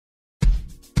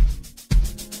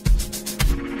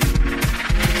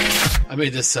I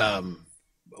made this. Welcome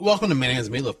to Manhands,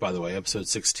 Meatloaf, by the way, episode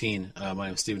 16. My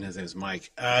name's Steven. His name is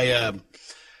Mike. I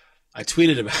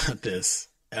tweeted about this.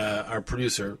 Our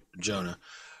producer, Jonah,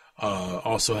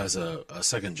 also has a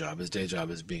second job. His day job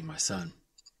is being my son.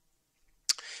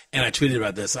 And I tweeted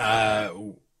about this. I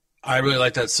really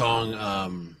like that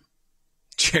song,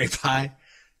 Cherry Pie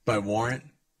by Warrant.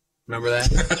 Remember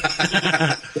that?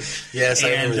 Yes, I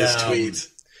remember this tweet.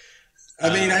 I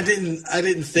mean, I didn't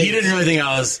think you didn't really think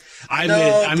I was.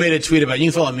 I made a tweet about it.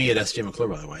 You can follow me at SJ McClure,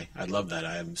 by the way. I'd love that.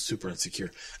 I am super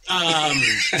insecure.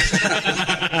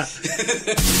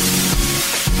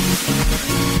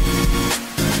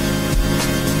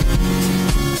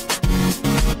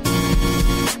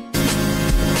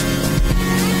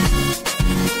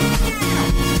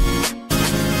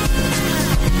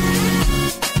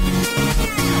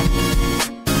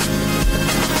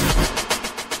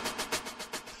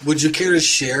 Would you care to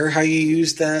share how you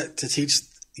used that to teach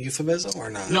euphemism or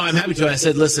not? No, I'm happy to. I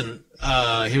said, listen,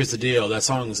 here's the deal. That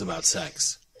song is about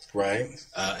sex. Right.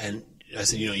 And I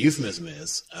said, euphemism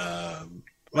is. And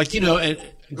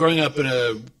growing up in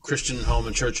a Christian home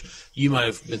and church, you might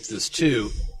have been through this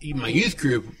too. In my youth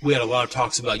group, we had a lot of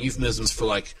talks about euphemisms for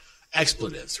like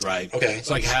expletives, right? Okay. It's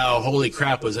like how holy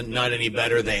crap was not any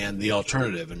better than the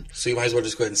alternative. And so you might as well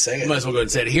just go ahead and say it. You might as well go ahead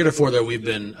and say it. Heretofore, though, we've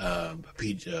been a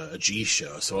G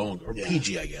show, so I won't, or yeah.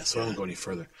 PG, I guess, so I won't go any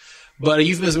further. But a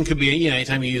euphemism could be,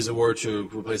 anytime you use a word to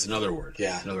replace another word,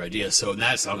 another idea. So in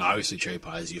that song, obviously, cherry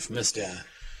pie is euphemistic.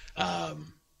 Yeah.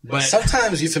 But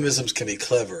sometimes euphemisms can be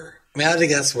clever. I mean, I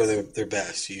think that's where they're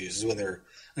best used, is when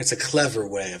it's a clever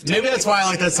way of talking. Maybe that's why I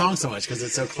like that song so much, because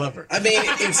it's so clever. I mean,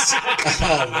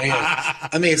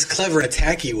 it's clever in a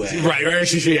tacky way. Right,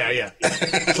 yeah.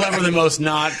 Clever than most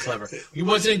not clever. Can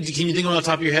you think on the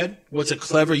top of your head? What's a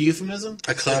clever euphemism?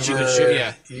 A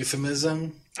clever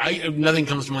euphemism? Nothing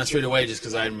comes to mind straight away just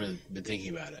because I haven't been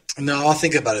thinking about it. No, I'll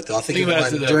think about it, though. I'll think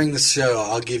about it during the show.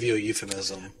 I'll give you a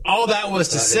euphemism. All that was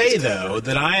to say, though,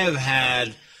 that I have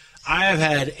had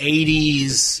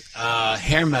 80s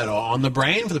hair metal on the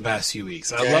brain for the past few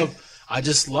weeks. I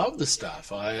just love the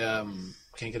stuff. I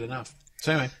can't get enough.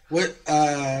 So anyway, what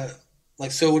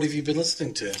what have you been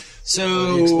listening to? So what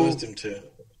have you exposed him to?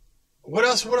 What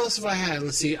else have I had?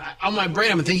 Let's see. On my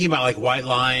brain, I've been thinking about like White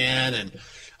Lion and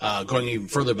going even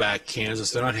further back, Kansas.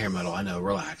 They're not hair metal, I know.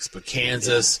 Relax, but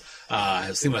Kansas. I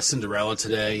was thinking about Cinderella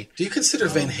today. Do you consider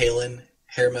Van Halen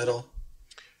hair metal?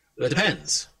 It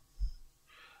depends.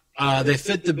 They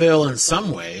fit the bill in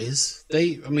some ways.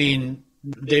 David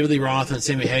Lee Roth and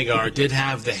Sammy Hagar did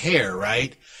have the hair,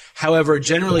 right? However,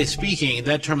 generally speaking,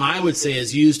 that term I would say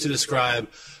is used to describe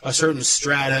a certain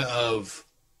strata of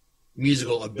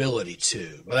musical ability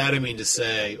too. By that I mean to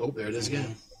say, there it is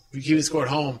again. If you keep the score at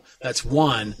home, that's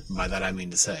one. By that I mean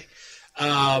to say.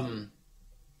 Bands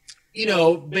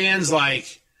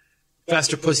like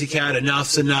Faster Pussycat,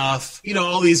 Enough's Enough,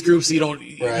 all these groups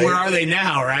where are they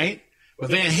now, right? With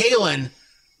Van Halen,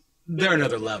 they're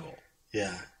another level.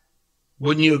 Yeah.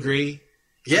 Wouldn't you agree?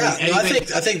 Yeah. I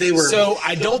think they were. So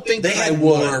I don't think they had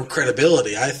more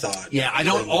credibility, I thought. Yeah, I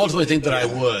don't ultimately think that I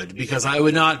would, because I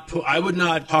would not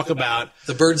talk about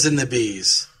the birds and the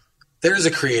bees. There's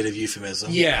a creative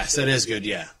euphemism. Yes, that is good.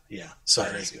 Yeah.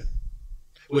 Sorry. That is good.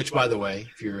 Which, by the way,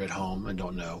 if you're at home and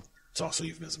don't know, it's also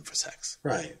euphemism for sex.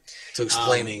 Right. So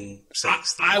explaining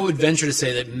sex. I would venture to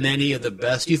say that many of the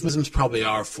best euphemisms probably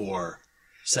are for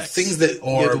sex. Things that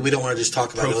we don't want to just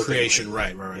talk about. Procreation,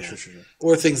 right. Yeah. Sure.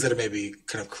 Or things that are maybe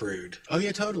kind of crude. Oh,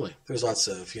 yeah, totally. There's lots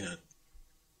of,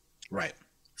 right.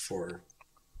 for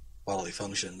bodily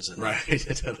functions. And right,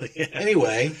 totally. Yeah.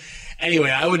 Anyway,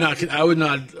 I would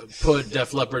not put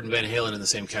Def Leppard and Van Halen in the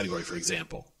same category, for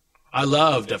example. I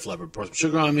love Def Leppard, Pour Some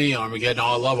Sugar on Me, Armageddon,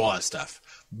 I love all that stuff.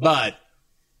 But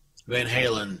Van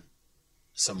Halen,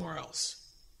 somewhere else.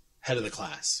 Head of the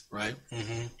class, right?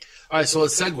 Mm-hmm. All right, so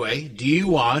let's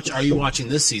segue. Are you watching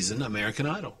this season American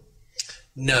Idol?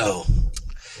 No.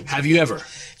 Have you ever?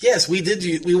 Yes, we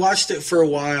did. We watched it for a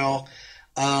while.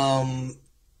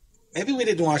 Maybe we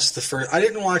didn't watch the first. I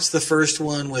didn't watch the first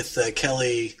one with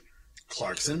Kelly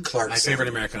Clarkson. My favorite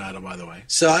American Idol, by the way.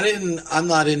 So I'm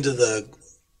not into the,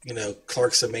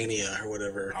 Clarkson-mania or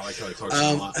whatever. I like Kelly Clarkson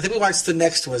a lot. I think we watched the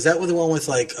next one. Is that the one with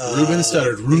Ruben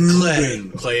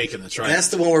Studdard? Clay Aiken, that's right. And that's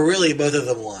the one where really both of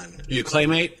them won. You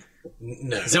Claymate?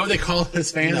 No. Is that what they call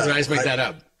his fans? No, or I just make that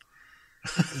up?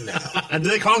 No. Do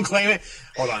they call him Claymate?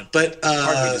 Hold on. But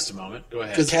pardon me just a moment. Go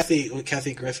ahead. Because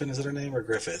Kathy Griffin, is that her name, or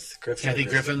Griffith? Kathy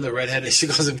Griffin, the redheaded. She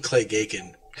calls him Clay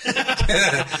Aiken.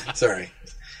 Sorry.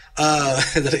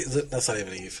 That's not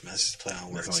even a euphemism. That's just play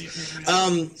on words. That's all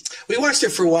euphemism. We watched it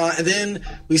for a while, and then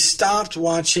we stopped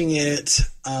watching it.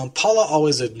 Paula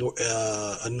always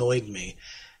annoyed me.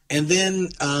 And then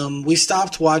we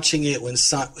stopped watching it when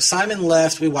Simon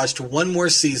left. We watched one more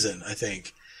season, I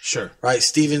think. Sure. Right?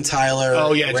 Steven Tyler.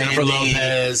 Oh, yeah. Randy, Jennifer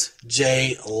Lopez.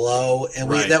 J. Lo. And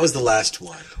Right. that was the last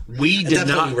one. We did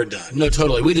not. We were done. No,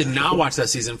 totally. We did not watch that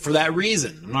season for that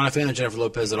reason. I'm not a fan of Jennifer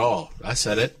Lopez at all. I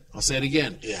said it. I'll say it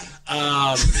again. Yeah.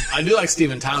 I do like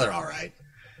Steven Tyler all right.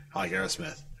 I like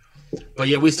Aerosmith. But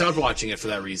yeah, we stopped watching it for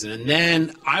that reason. And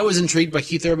then I was intrigued by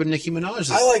Keith Urban and Nicki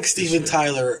Minaj. I like Steven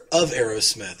Tyler of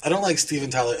Aerosmith. I don't like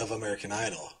Steven Tyler of American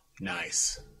Idol.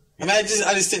 Nice. I mean, I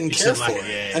just didn't care for it.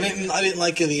 Yeah, I didn't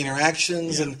like the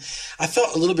interactions, and I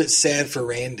felt a little bit sad for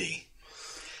Randy.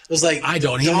 It was like, I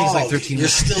don't. He only has like 13 You're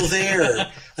still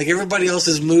there. Like everybody else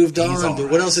has moved on,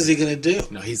 but what else is he going to do?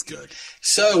 No, he's good.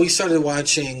 So we started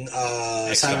watching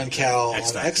Simon Cowell on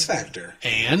X Factor,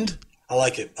 and I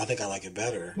like it. I think I like it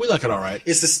better. We like it all right.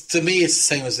 To me, it's the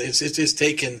same as it's just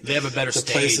taken. They have a better the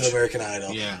place of American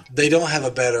Idol. Yeah, they don't have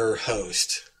a better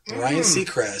host. Ryan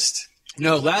Seacrest.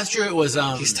 No, last year it was.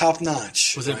 He's top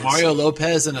notch. Was it Mario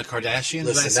Lopez and a Kardashian?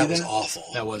 Listen, that was awful.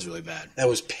 That was really bad. That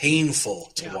was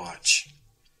painful to watch.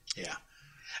 Yeah,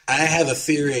 I have a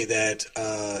theory that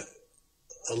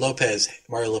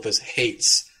Mario Lopez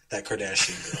hates that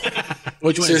Kardashian girl.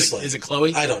 Which one? Seriously, is it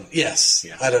Chloe? I don't. Yes,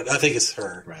 yeah. I think it's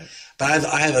her. Right. But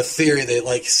I have a theory that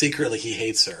like secretly he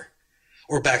hates her,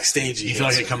 or backstage. You feel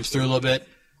like it comes through a little bit.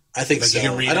 I think so.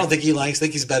 I don't think he likes. I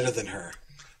think he's better than her.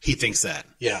 He thinks that.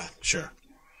 Yeah. Sure.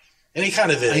 And he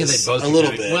kind of is. I think they both a little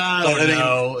bit. Well,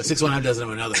 I mean, 6 1 half dozen of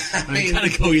another. I mean, kind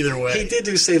of go either way. He did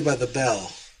do Saved by the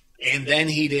Bell. And then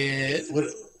he did.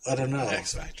 What? I don't know.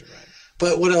 X Factor, right?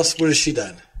 But what else? What has she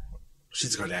done?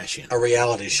 She's a Kardashian. A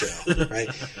reality show, right?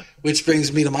 Which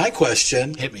brings me to my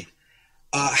question. Hit me.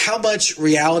 How much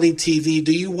reality TV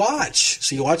do you watch?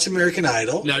 So you watch American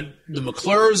Idol. Now, the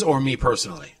McClures or me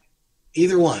personally?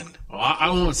 Either one. Well, I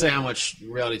won't say how much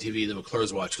reality TV the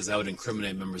McClures watch because that would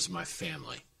incriminate members of my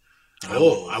family. I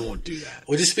won't do that.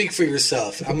 Well, just speak for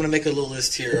yourself. I'm going to make a little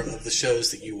list here of the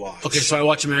shows that you watch. Okay, so I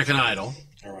watch American Idol.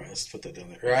 All right, let's put that down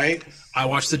there. All right. I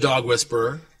watch The Dog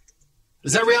Whisperer.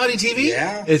 Is that reality TV?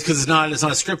 Yeah. It's because it's not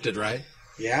scripted, right?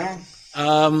 Yeah.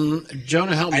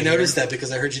 Jonah, help me. I noticed that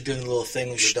because I heard you doing a little thing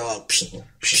with your dog.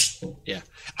 Yeah.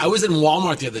 I was in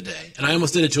Walmart the other day, and I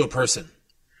almost did it to a person.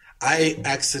 I've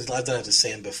done it to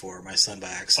Sam before, my son by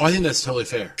accident. Oh, I think that's totally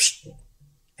fair.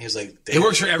 He was like, it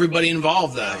works for everybody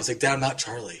involved, though. He's like, Dad, I'm not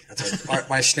Charlie. That's like,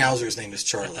 my schnauzer's name is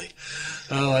Charlie.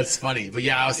 Oh, that's funny. But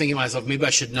yeah, I was thinking to myself, maybe I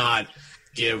should not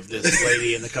give this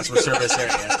lady in the customer service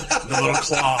area the little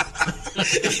claw.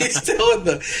 He's telling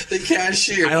the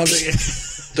cashier. I don't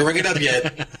think don't ring it up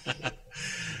yet.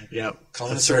 Yep. Call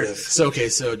him assertive.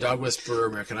 So Dog Whisperer,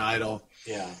 American Idol.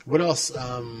 Yeah. What else?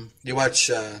 You watch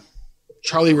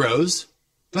Charlie Rose.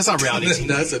 That's not reality TV.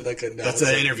 That's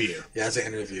an interview. Yeah, it's an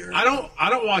interview. I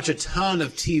don't watch a ton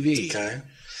of TV. Okay.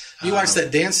 You watch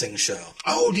that dancing show.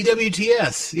 Oh,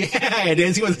 DWTS. Yeah,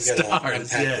 Dancing with the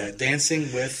Stars. Yeah. Dancing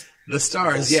with the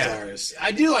Stars. Stars.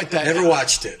 I do like that. Never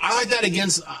watched it. I like that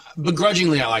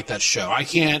begrudgingly. I like that show. I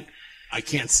can't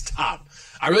stop.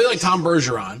 I really like Tom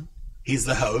Bergeron. He's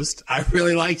the host. I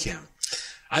really like him.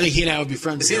 I think he and I would be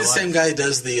friends. Is he the same guy who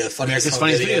does the America's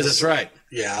Funniest Videos? That's right.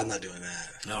 Yeah, I'm not doing that.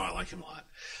 No, I like him a lot.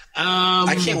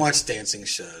 I can't watch dancing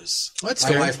shows. That's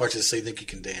My wife watches So You Think You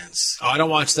Can Dance. Oh, I don't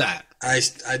watch that.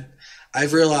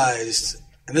 I've realized,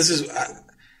 and this is,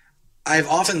 I've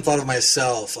often thought of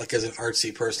myself like as an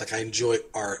artsy person. Like I enjoy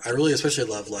art. I really, especially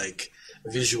love like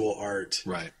visual art.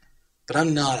 Right. But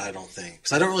I'm not. I don't think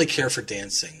because I don't really care for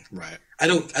dancing. Right. I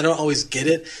don't always get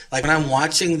it. Like when I'm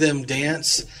watching them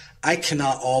dance, I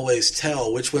cannot always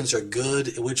tell which ones are good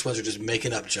and which ones are just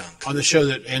making up junk. On the show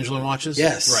that Angela watches?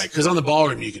 Yes. Right, because on the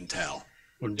ballroom you can tell.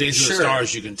 When Dancing with the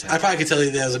Stars you can tell. I probably could tell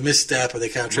you there's a misstep or they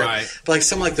kind of trip. Right. But like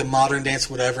some like the modern dance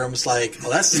whatever, I'm just like,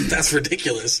 oh, that's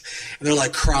ridiculous. And they're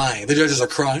like crying. The judges are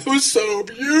crying. It was so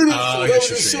beautiful.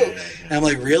 And I'm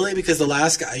like, really? Because the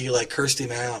last guy, you like cursed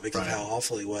him out because of how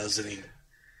awful he was. And he,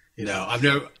 No, I've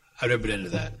never been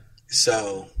into that.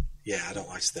 So... yeah, I don't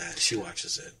watch that. She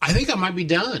watches it. I think I might be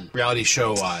done, reality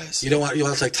show-wise. You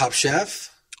watch like Top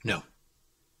Chef? No.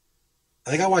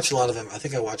 I think I watch a lot of them. I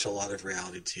think I watch a lot of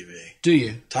reality TV. Do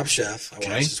you? Top Chef, I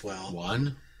watch as well.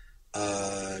 One.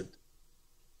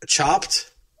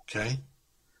 Chopped. Okay.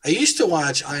 I used to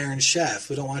watch Iron Chef.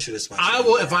 We don't watch it as much. I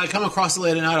will, if I come across it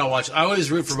late at night, I'll watch it. I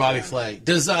always root for Bobby Flay.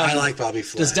 I like Bobby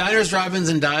Flay. Does Diners, Drive-Ins,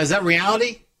 and Dives, is that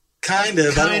reality? Kind of.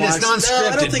 It's non-scripted. No,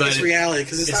 I don't think it's reality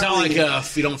because it's not like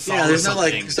if you don't follow. Yeah,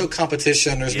 there's no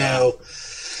competition. There's no.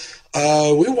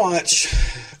 We watch,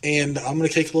 and I'm going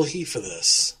to take a little heat for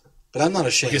this, but I'm not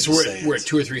ashamed Okay, so to say we're it. at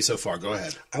 2 or 3 so far. Go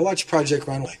ahead. I watch Project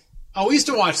Runway. Oh, we used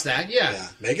to watch that. Yeah. Yeah,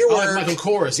 make it I work. like Michael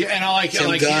Kors. Yeah, and I like Tim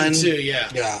him Gunn. too. Yeah.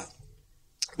 Yeah.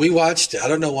 We watched it. I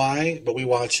don't know why, but we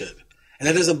watch it. And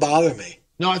that doesn't bother me.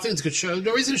 No, I think it's a good show.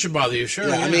 No reason it should bother you. Sure.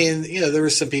 Yeah, I mean, there were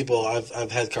some people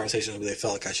I've had conversations where they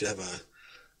felt like I should have a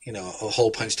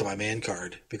hole punched to my man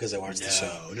card because I watched the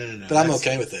show. No. But I'm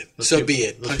okay with it. So be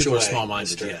it. Those Punch people away. are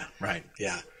small-minded. Mister. Yeah, right.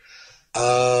 Yeah.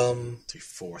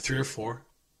 3 or 4.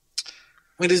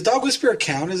 Wait, does Dog Whisperer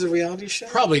count as a reality show?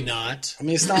 Probably not. I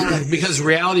mean, it's not like Because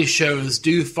reality shows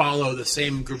do follow the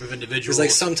same group of individuals. there's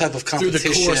like some type of through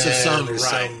competition. the course of some, or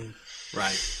right?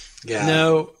 Right. Yeah.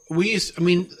 No,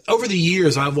 over the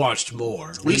years, I've watched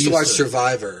more. We used to watch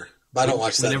Survivor, but I don't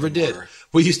watch that We never anymore. did.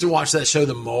 We used to watch that show,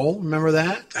 The Mole. Remember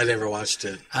that? I never watched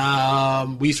it.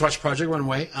 We used to watch Project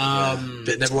Runway.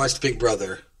 But never watched Big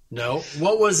Brother. No.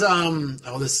 What was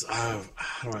what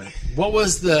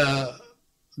was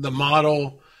the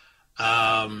model?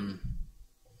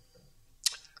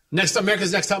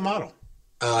 America's Next Top Model.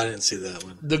 Oh, I didn't see that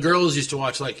one. The girls used to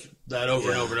watch like that over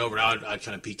and over and over. And I'd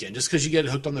kind of peek in just because you get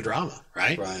hooked on the drama,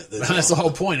 right? Right. That's the whole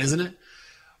point, isn't it?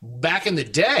 Back in the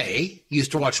day, you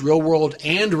used to watch Real World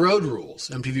and Road Rules,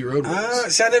 MTV Road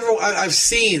Rules. See, I've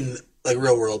seen like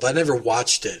Real World, but I never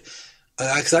watched it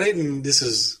because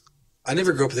I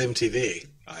never grew up with MTV.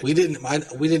 We did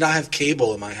not have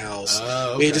cable in my house.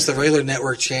 Okay. We had just the regular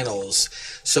network channels.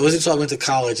 So it wasn't until I went to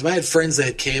college. I had friends that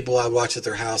had cable. I'd watch at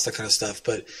their house, that kind of stuff.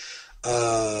 But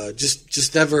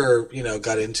just never,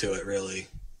 got into it really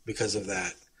because of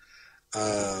that.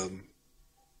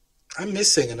 I'm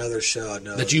missing another show I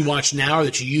know. That you watch now or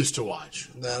that you used to watch?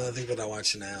 No, I think that I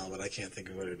watch now, but I can't think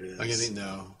of what it is. I can't think,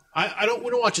 no. We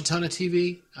don't watch a ton of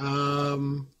TV.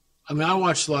 I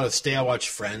watch a lot of I watch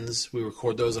Friends. We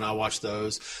record those and I watch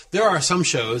those. There are some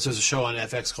shows. There's a show on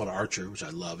FX called Archer, which I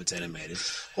love. It's animated.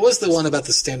 What was the one about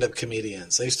the stand-up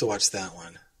comedians? I used to watch that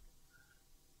one.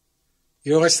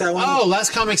 You ever watch that one? Oh,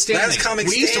 Last Comic Standing. Last Comic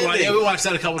we used to watch. Standing. Yeah, we watched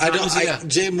that a couple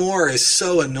times. Jay Moore is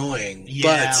so annoying,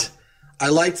 but I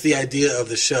liked the idea of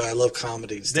the show. I love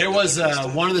comedies. There was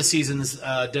one of the seasons.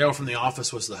 Daryl from The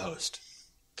Office was the host.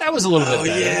 That was a little bit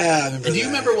better. Yeah, I remember and do you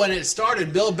remember when it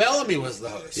started? Bill Bellamy was the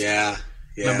host. Yeah.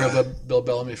 Remember Bill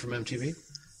Bellamy from MTV?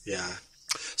 Yeah.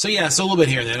 So a little bit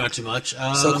here and there, not too much.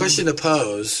 So a question to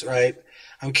pose, right?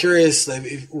 I'm curious,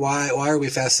 why are we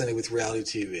fascinated with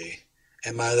reality TV?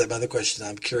 And my other question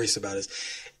I'm curious about is,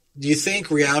 do you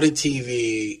think reality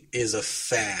TV is a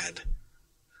fad?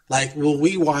 Like, will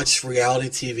we watch reality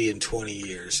TV in 20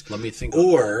 years? Let me think.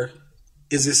 Or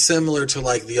is it similar to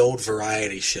like the old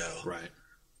variety show? Right.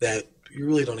 That you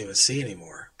really don't even see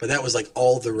anymore. But that was like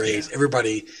all the rage. Yeah.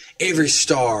 Every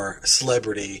star,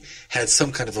 celebrity had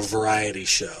some kind of a variety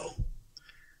show.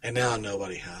 And now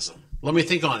nobody has them. Let me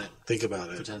think on it. Think about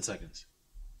it. For 10 seconds.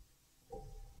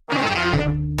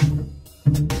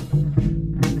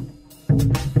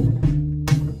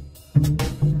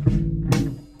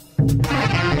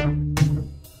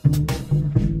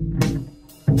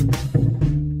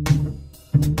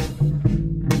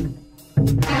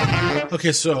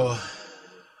 Okay, so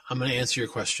I'm going to answer your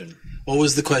question. What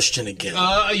was the question again?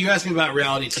 You asked me about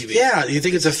reality TV. Yeah, do you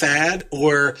think it's a fad,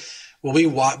 or will we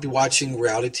be watching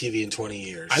reality TV in 20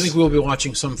 years? I think we'll be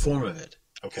watching some form of it.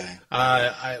 Okay.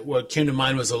 What came to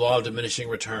mind was the law of diminishing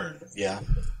return. Yeah.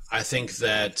 I think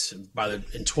that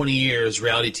in 20 years,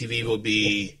 reality TV will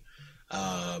be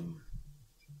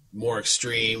more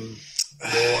extreme,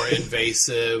 more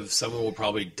invasive. Someone will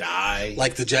probably die.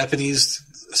 Like the Japanese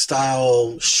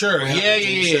style. Sure.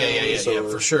 Yeah,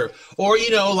 for sure. Or,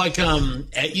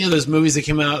 those movies that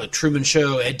came out, The Truman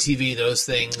Show, Ed TV, those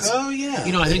things. Oh, yeah.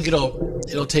 I think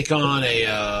it'll take on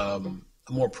a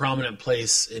more prominent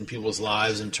place in people's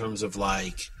lives in terms of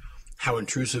like how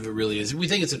intrusive it really is. We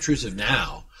think it's intrusive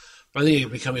now, but I think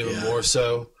it'll become even more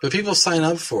so. But people sign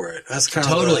up for it. That's kind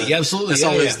of totally, absolutely. That's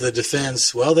always the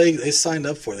defense. Well, they signed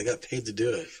up for it. They got paid to do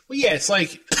it. Well, yeah, it's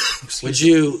like. Would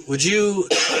you?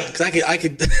 Because I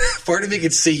could. Part of me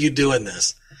could see you doing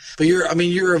this, but you're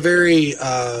a very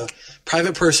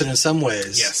private person in some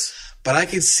ways. Yes. But I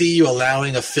could see you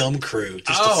allowing a film crew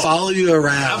to follow you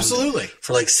around, absolutely,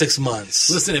 for like 6 months.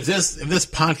 Listen, if this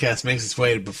podcast makes its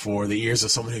way before the ears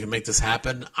of someone who can make this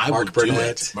happen, Mark will Burnett, do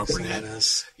it. Mark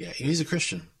Burnett. Yeah, he's a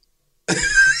Christian. Did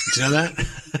you know that?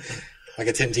 Like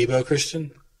a Tim Tebow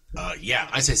Christian? Yeah,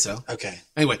 I say so. Okay.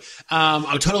 Anyway,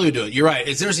 I would totally do it. You're right.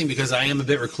 It's interesting because I am a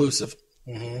bit reclusive.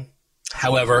 Mm-hmm.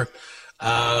 However,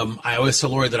 I always tell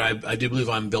Lori that I do believe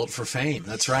I'm built for fame.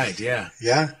 That's right. Yeah.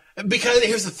 Yeah. Because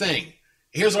here's the thing.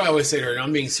 Here's what I always say to her, and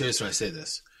I'm being serious when I say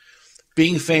this.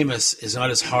 being famous is not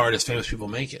as hard as famous people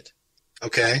make it.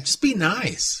 Okay. Just be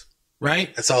nice,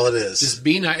 right? That's all it is. Just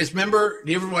be nice. Remember,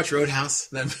 do you ever watch Roadhouse?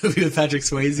 That movie with Patrick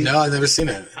Swayze? No, I've never seen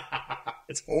it.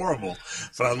 It's horrible,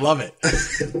 but I love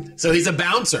it. So he's a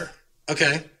bouncer.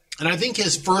 Okay. And I think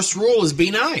his first rule is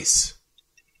be nice,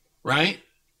 right?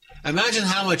 Imagine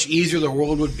how much easier the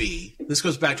world would be. This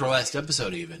goes back to our last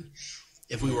episode even.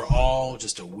 If we were all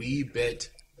just a wee bit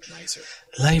nicer.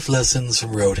 Life lessons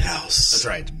from Roadhouse. That's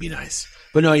right. Be nice.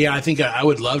 But no, yeah, I think I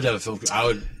would love to have a film. I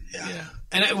would. Yeah.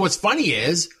 And what's funny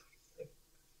is,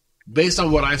 based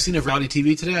on what I've seen of reality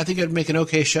TV today, I think I'd make an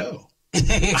okay show. I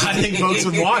think folks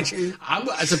would watch.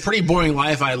 It's a pretty boring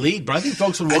life I lead, but I think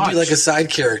folks would watch. I'd be like a side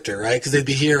character, right? Because they'd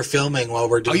be here filming while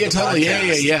we're doing the totally.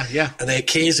 podcast. Yeah. And they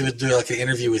occasionally would do like an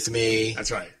interview with me.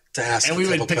 That's right. To ask and we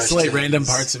would pixelate random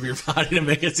parts of your body to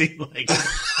make it seem like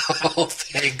oh,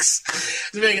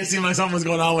 thanks. To make it seem like something was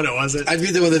going on when it wasn't. I'd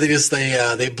be the one that they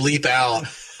bleep out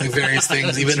like various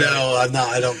things, even though I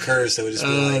don't curse. They would just be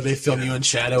like, they film you in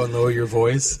shadow and lower your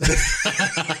voice. But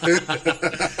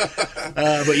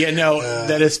yeah, no,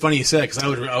 that is funny you said because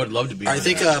I would love to be. I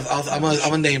think I'm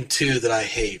gonna name two that I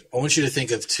hate. I want you to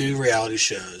think of two reality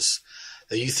shows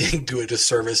that you think do a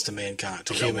disservice to mankind,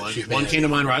 to humanity. One came to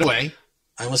mind right away.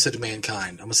 I almost said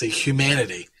mankind. I'm going to say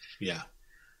humanity. Yeah.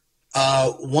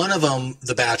 One of them,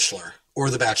 The Bachelor or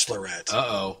The Bachelorette.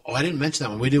 Oh, I didn't mention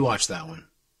that one. We do watch that one.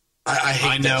 I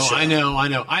hate that show. I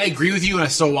know. I agree with you, and I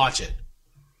still watch it.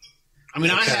 I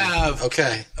mean, okay. I have.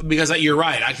 Okay. Because you're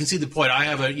right. I can see the point. I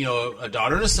have a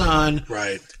daughter and a son.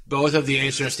 Right. Both of the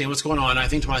age to understand what's going on. I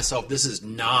think to myself, this is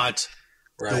not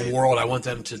the world I want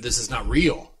them to. This is not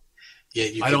real. Yeah,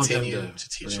 you continue to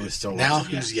teach it. Now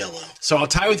who's yellow? So I'll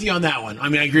tie with you on that one. I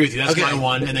mean, I agree with you. That's my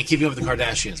one. And then Keeping Up with the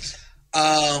Kardashians.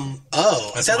 I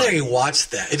thought I didn't watch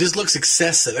that. It just looks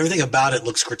excessive. Everything about it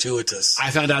looks gratuitous. I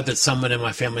found out that someone in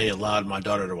my family allowed my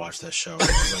daughter to watch that show. I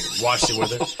was like, watched it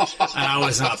with her. And I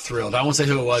was not thrilled. I won't say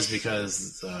who it was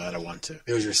because I don't want to.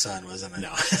 It was your son, wasn't it?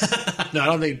 No. No, I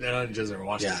don't think Joe's ever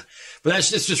watched it. But it's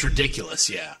just ridiculous,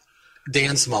 yeah.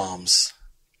 Dance Moms.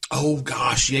 Oh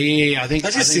gosh, yeah. I think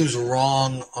that just seems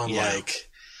wrong on like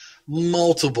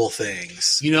multiple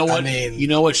things. You know what? I mean, you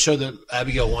know what show that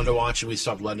Abigail wanted to watch and we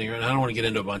stopped letting her. And I don't want to get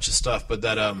into a bunch of stuff, but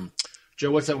that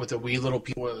Joe, what's that with the wee little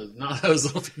people? Not those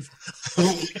little people.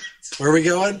 Where are we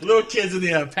going? Little kids in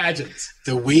the pageants.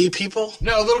 The wee people?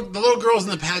 No, the little girls in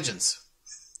the pageants.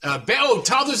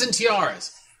 Toddlers and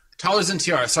Tiaras. Toddlers and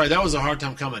Tiaras. Sorry, that was a hard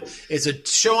time coming. It's a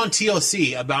show on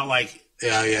TLC about like.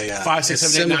 Yeah. 5, 6,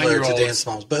 7, 8, 9 year olds. Similar to Dance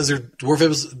Moms. But is there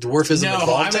dwarfism involved?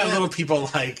 No, I meant little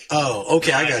people like... Oh,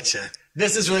 okay, I gotcha.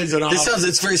 This is really...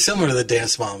 It's very similar to the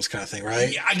Dance Moms kind of thing,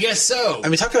 right? Yeah, I guess so. I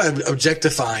mean, talk about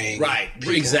objectifying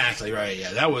people. Exactly, right,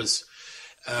 yeah. That was...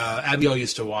 Abigail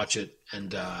used to watch it,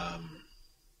 and I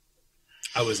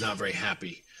was not very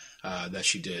happy that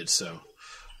she did, so...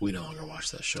 We no longer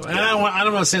watch that show. And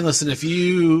I'm not saying, listen, if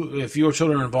your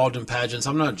children are involved in pageants,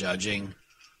 I'm not judging.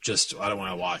 Just, I don't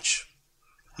want to watch...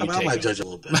 I might judge a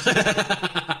little bit. No,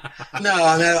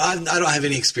 I mean, I don't have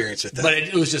any experience with that. But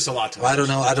it was just a lot to watch. I don't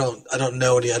know. I don't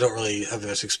know any. I don't really have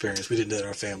much experience. We didn't do it in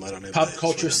our family. I don't know. Pop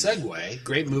culture segue.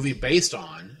 Great movie based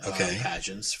on Okay.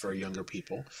 pageants for younger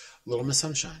people. Little Miss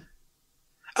Sunshine.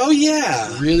 Oh,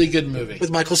 yeah. Really good movie. With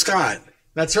Michael Scott.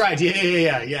 That's right.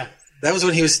 Yeah. That was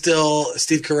when he was still,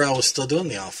 Steve Carell was still doing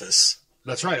The Office.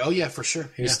 That's right. Oh, yeah, for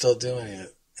sure. He was still doing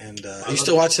it. And are you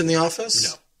still watching The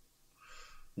Office?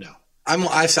 No.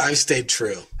 I've stayed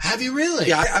true. Have you really?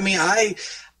 Yeah, I mean, I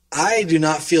do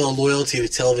not feel a loyalty to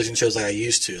television shows like I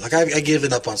used to. Like I've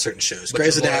given up on certain shows.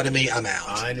 Grey's Anatomy, I'm out.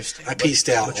 I understand. I pieced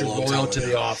out. But you're loyal to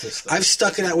The Office. Though. I've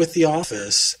stuck it out with The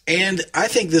Office, and I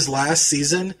think this last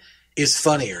season is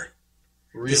funnier.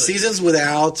 Really? The seasons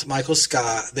without Michael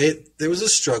Scott, there was a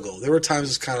struggle. There were times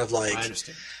it's kind of like I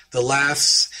understand. The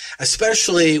laughs,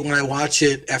 especially when I watch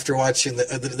it after watching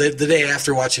the day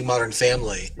after watching Modern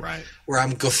Family, right? Where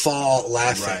I'm guffaw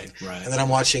laughing, right, and then I'm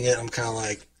watching it, I'm kind of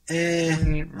like,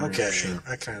 okay, sure.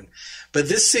 But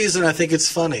this season, I think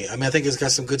it's funny. I mean, I think it's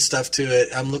got some good stuff to it.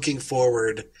 I'm looking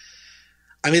forward.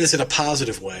 I mean this in a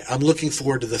positive way. I'm looking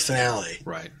forward to the finale.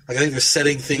 Right. Like I think they're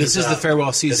setting things. This is up. the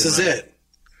farewell season. This is it.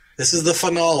 This is the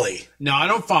finale. No, I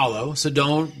don't follow, so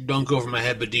don't go over my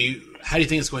head. But how do you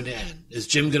think it's going to end? Is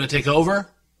Jim going to take over?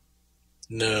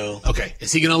 No. Okay.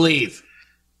 Is he going to leave?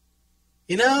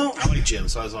 You know, I like Jim,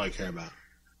 so that's all I care about.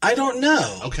 I don't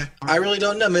know. Okay. I really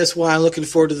don't know. I mean, that's why I'm looking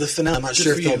forward to the finale. I'm not Good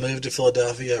sure for if they'll you. move to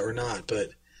Philadelphia or not, but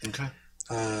Okay.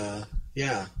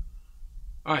 yeah.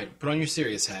 All right. Put on your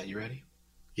serious hat. You ready?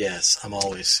 Yes, I'm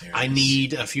always serious. I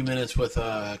need a few minutes with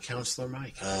Counselor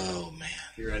Mike. Oh, man.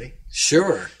 You ready?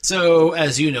 Sure. So,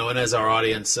 as you know, and as our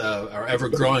audience, our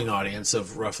ever-growing audience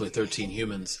of roughly 13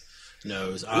 humans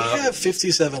knows... We have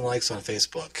 57 likes on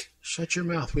Facebook. Shut your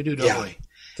mouth. We do, don't we?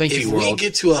 Thank if you, world. If we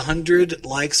get to 100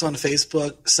 likes on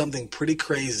Facebook, something pretty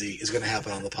crazy is going to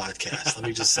happen on the podcast. Let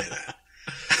me just say that.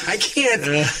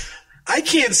 I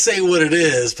can't say what it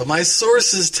is, but my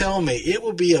sources tell me it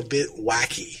will be a bit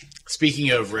wacky. Speaking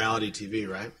of reality TV,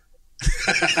 right?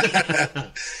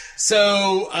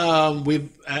 So, we,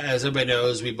 as everybody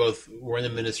knows, we both were in the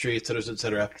ministry, et cetera, et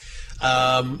cetera.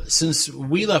 Since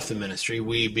we left the ministry,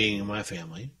 we being my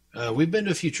family, we've been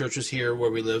to a few churches here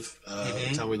where we live,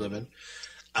 the town we live in.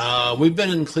 We've been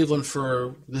in Cleveland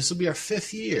this will be our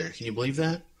 5th year. Can you believe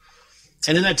that?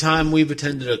 And in that time, we've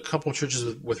attended a couple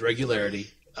churches with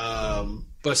regularity.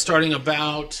 But starting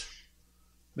about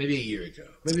maybe a year ago,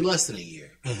 maybe less than a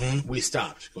year, we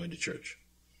stopped going to church.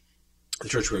 The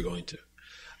church we were going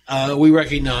to. We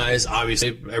recognize, obviously,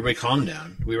 everybody calm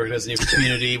down. We recognize the need for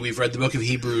community. We've read the book of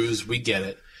Hebrews. We get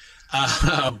it.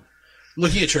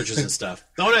 Looking at churches and stuff.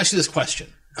 I want to ask you this question.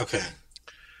 Okay.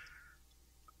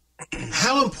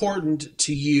 How important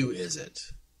to you is it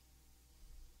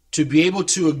to be able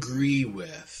to agree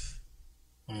with,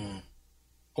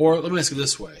 or let me ask it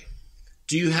this way.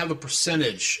 Do you have a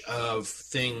percentage of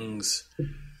things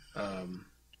that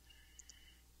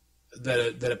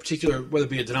a particular, whether it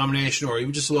be a denomination or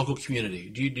even just a local community,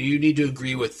 do you need to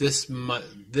agree with this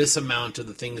amount of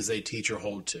the things they teach or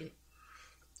hold to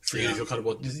for you to feel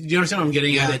comfortable? Do you understand what I'm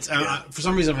getting at? It's, for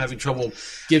some reason, I'm having trouble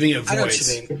giving it a voice. I know what you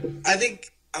mean.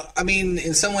 I mean,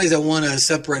 in some ways, I want to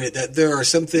separate it. That there are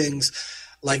some things,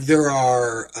 like there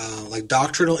are like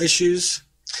doctrinal issues.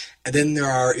 And then there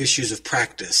are issues of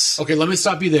practice. Okay, let me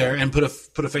stop you there and put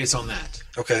a face on that.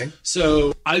 Okay.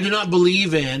 So I do not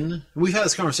believe in. We've had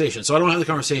this conversation, so I don't have the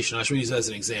conversation. I should use that as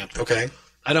an example. Okay.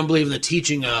 I don't believe in the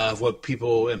teaching of what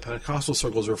people in Pentecostal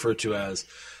circles refer to as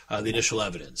the initial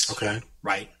evidence. Okay.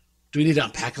 Right. Do we need to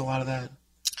unpack a lot of that?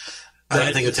 I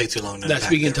don't think it would take too long to that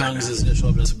speaking in tongues is initial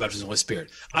evidence of baptism of the Holy Spirit.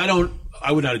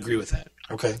 I would not agree with that.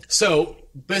 Okay. So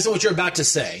based on what you're about to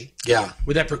say,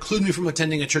 would that preclude me from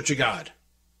attending a Church of God?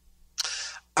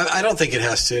 I don't think it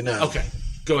has to, no. Okay,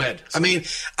 go ahead. I mean,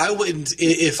 I wouldn't,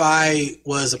 if I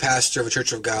was a pastor of a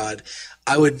Church of God,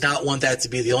 I would not want that to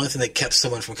be the only thing that kept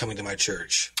someone from coming to my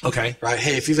church. Okay. Right?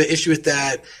 Hey, if you have an issue with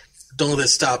that, don't let it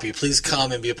stop you. Please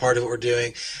come and be a part of what we're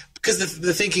doing. Because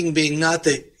the thinking being not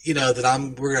that,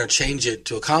 that we're going to change it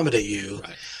to accommodate you,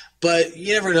 right. But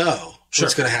you never know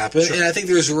what's going to happen. Sure. And I think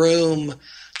there's room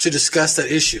to discuss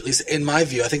that issue. At least in my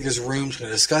view, I think there's room to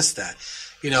discuss that.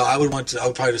 I would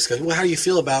probably discuss, well, how do you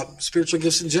feel about spiritual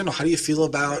gifts in general? How do you feel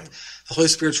about the Holy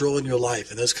Spirit's role in your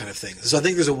life and those kind of things? So I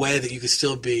think there's a way that you could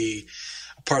still be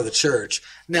a part of the church.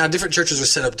 Now, different churches are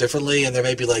set up differently, and there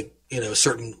may be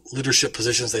certain leadership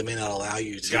positions they may not allow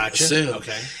you to assume.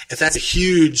 Okay. If that's a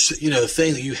huge,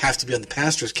 thing that you have to be on the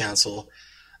pastor's council,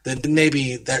 then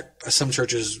maybe that some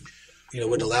churches,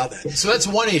 wouldn't allow that. So that's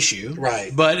one issue.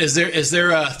 Right. But is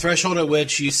there a threshold at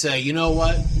which you say, you know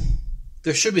what?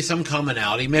 There should be some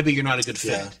commonality. Maybe you're not a good fit.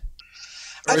 Yeah.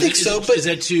 I think so, but is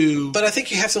that too? But I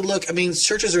think you have to look. I mean,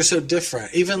 churches are so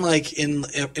different. Even like in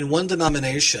one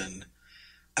denomination,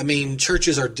 I mean,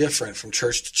 churches are different from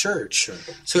church to church. Sure.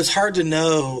 So it's hard to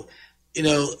know.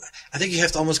 I think you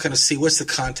have to almost kind of see what's the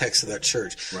context of that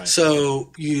church. Right.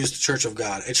 So you use the Church of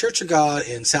God. A Church of God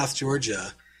in South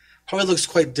Georgia probably looks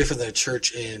quite different than a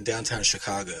church in downtown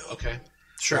Chicago. Okay.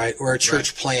 Sure. Right, or a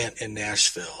church plant in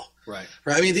Nashville. Right.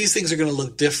 Right. I mean, these things are going to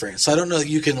look different. So I don't know that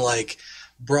you can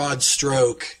broad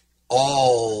stroke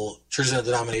all churches in a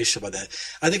denomination by that.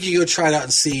 I think you go try it out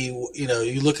and see,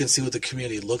 you look and see what the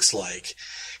community looks like.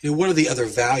 What are the other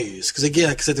values? Because again,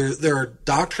 like I said, there are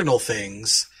doctrinal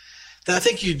things that I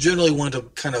think you generally want to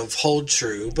kind of hold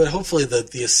true, but hopefully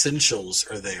the essentials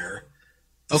are there.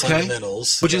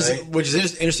 Fundamentals, which is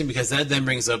interesting because that then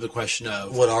brings up the question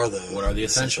of what are the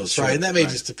essentials, right? And that may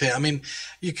just depend. I mean,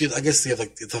 you could, I guess, they have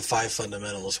the 5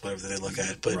 fundamentals, whatever they look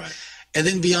at, but and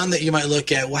then beyond that, you might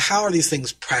look at, well, how are these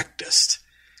things practiced?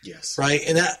 Yes, right,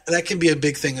 and that can be a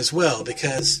big thing as well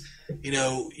because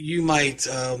you might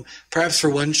perhaps for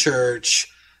one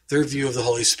church, their view of the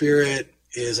Holy Spirit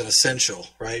is an essential,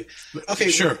 right?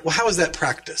 Okay, sure. Well, how is that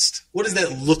practiced? What does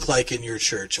that look like in your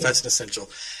church if that's an essential?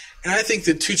 And I think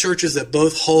that two churches that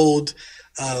both hold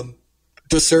to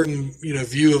a certain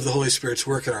view of the Holy Spirit's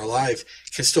work in our life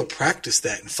can still practice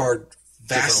that in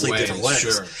vastly different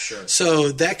ways. Sure.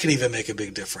 So that can even make a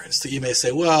big difference. That you may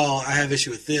say, well, I have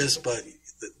issue with this, but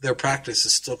their practice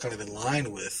is still kind of in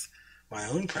line with my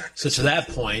own practice. So to that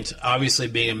point, obviously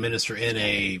being a minister in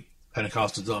a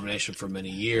Pentecostal denomination for many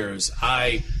years,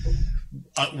 I,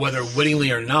 whether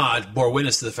wittingly or not, bore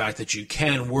witness to the fact that you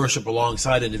can worship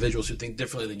alongside individuals who think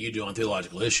differently than you do on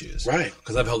theological issues. Right.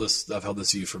 Because I've held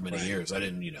this view for many years. I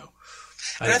didn't,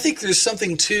 And I think there's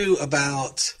something too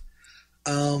about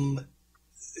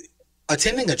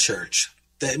attending a church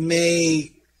that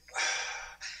may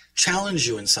challenge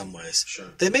you in some ways. Sure.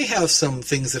 They may have some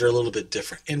things that are a little bit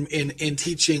different in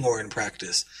teaching or in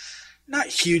practice. Not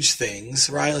huge things,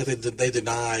 right? Like they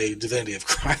deny divinity of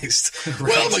Christ. Right.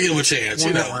 Well, I'm going to give them a chance,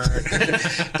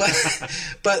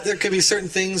 but there could be certain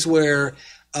things where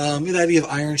the idea of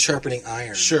iron sharpening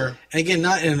iron. Sure. And again,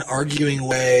 not in an arguing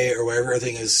way or where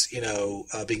everything is,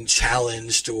 being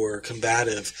challenged or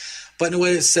combative, but in a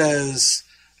way that says,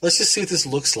 let's just see what this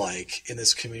looks like in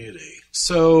this community.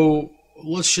 So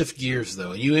let's shift gears,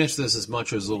 though. You answer this as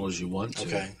much or as little as you want to.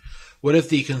 Okay. What if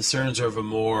the concerns are of a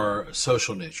more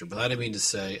social nature? But I didn't mean to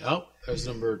say, there's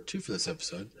number 2 for this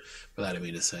episode. But I didn't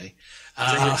mean to say. Is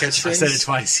that your catchphrase? I said it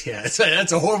twice, yeah.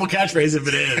 That's a horrible catchphrase if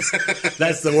it is.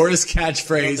 That's the worst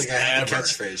catchphrase I don't think I have ever. a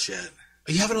catchphrase yet.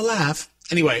 Are you having a laugh?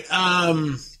 Anyway,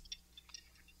 I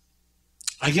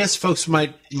guess folks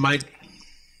might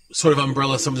sort of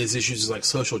umbrella some of these issues as like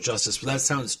social justice, but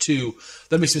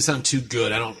that makes me sound too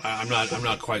good. I'm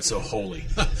not quite so holy.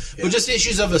 But just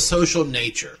issues of a social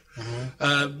nature.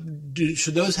 Mm-hmm.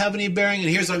 Should those have any bearing? And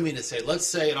here's what I mean to say. Let's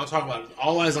say, and I'll talk about it,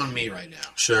 all eyes on me right now.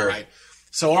 Sure. Right?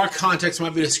 So our context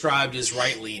might be described as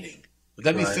right-leaning. Would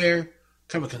that be fair?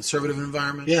 Kind of a conservative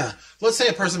environment? Yeah. Let's say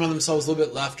a person found themselves a little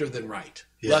bit lefter than right.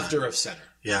 Yeah. Lefter of center.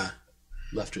 Yeah.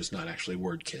 Lefter is not actually a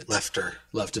word, kids. Lefter.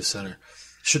 Left of center.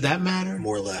 Should that matter?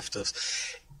 More left of.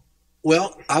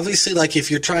 Well, obviously, like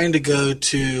if you're trying to go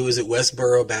to, is it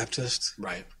Westboro Baptist?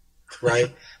 Right.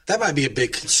 Right? That might be a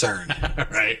big concern.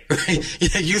 Right.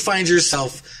 You find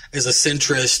yourself as a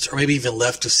centrist or maybe even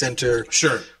left of center.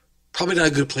 Sure. Probably not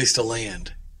a good place to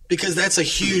land because that's a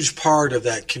huge part of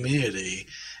that community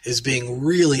is being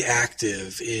really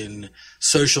active in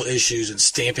social issues and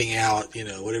stamping out,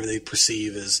 whatever they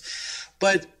perceive as.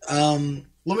 But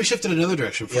let me shift in another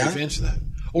direction before you answer that.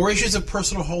 Or issues of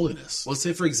personal holiness. Let's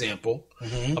say, for example,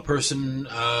 a person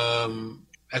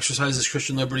exercises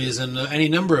Christian liberties in any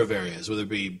number of areas, whether it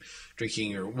be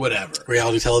drinking or whatever.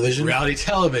 Reality television, right?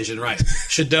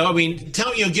 Should though? I mean,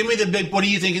 tell me. Give me the big. What are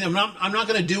you thinking? I'm not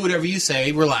going to do whatever you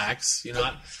say. Relax. You're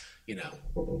not.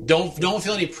 Don't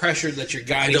feel any pressure that you're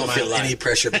guiding my life. I don't feel any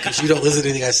pressure because you don't listen to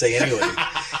anything I say anyway.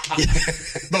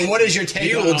 But what is your take?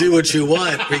 You will do what you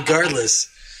want, regardless.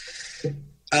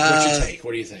 What's your take?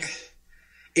 What do you think?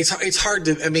 It's hard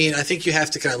to. I mean, I think you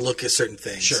have to kind of look at certain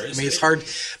things. Sure. I mean, it's hard.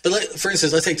 But for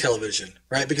instance, let's take television,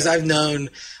 right? Because I've known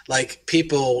like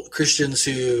people, Christians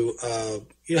who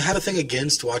have a thing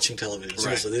against watching television,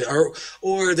 seriously,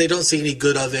 or they don't see any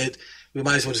good of it. We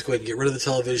might as well just go ahead and get rid of the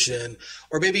television,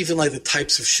 or maybe even like the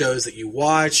types of shows that you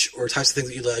watch, or types of things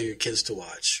that you allow your kids to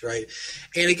watch, right?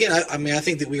 And again, I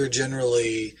think that we are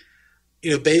generally,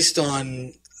 based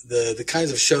on the kinds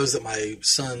of shows that my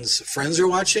son's friends are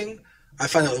watching, I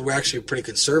find out that we're actually pretty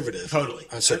conservative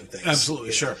on certain things.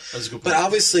 Absolutely, sure. That's a good point. But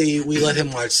obviously, we let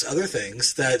him watch other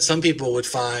things that some people would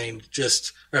find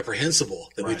just reprehensible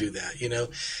that we do that,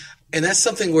 And that's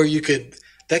something where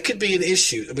that could be an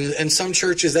issue. I mean, in some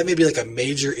churches, that may be like a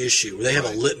major issue where they have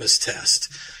a litmus test.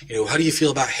 How do you feel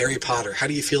about Harry Potter? How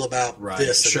do you feel about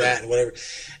this and that and whatever?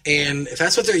 And if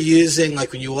that's what they're using,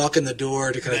 like when you walk in the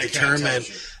door to kind of determine,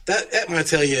 that might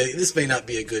tell you this may not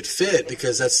be a good fit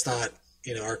because that's not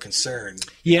our concern.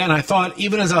 Yeah, and I thought,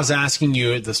 even as I was asking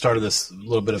you at the start of this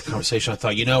little bit of conversation, I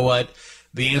thought, you know what?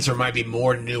 The answer might be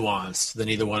more nuanced than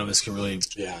either one of us can really.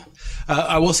 Yeah.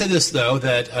 I will say this though,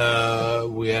 that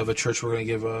we have a church we're going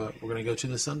to go to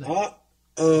this Sunday.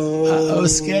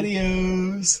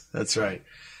 Skedios. That's right.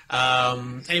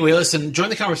 Anyway, listen, join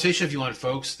the conversation if you want,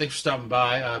 folks. Thanks for stopping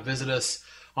by. Visit us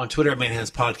on Twitter at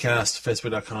Manhands Podcast,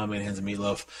 Facebook.com, Manhands and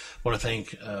Meatloaf. I want to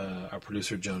thank our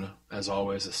producer, Jonah, as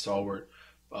always, a stalwart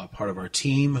part of our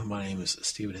team. My name is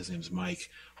Steven. His name is Mike.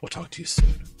 We'll talk to you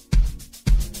soon.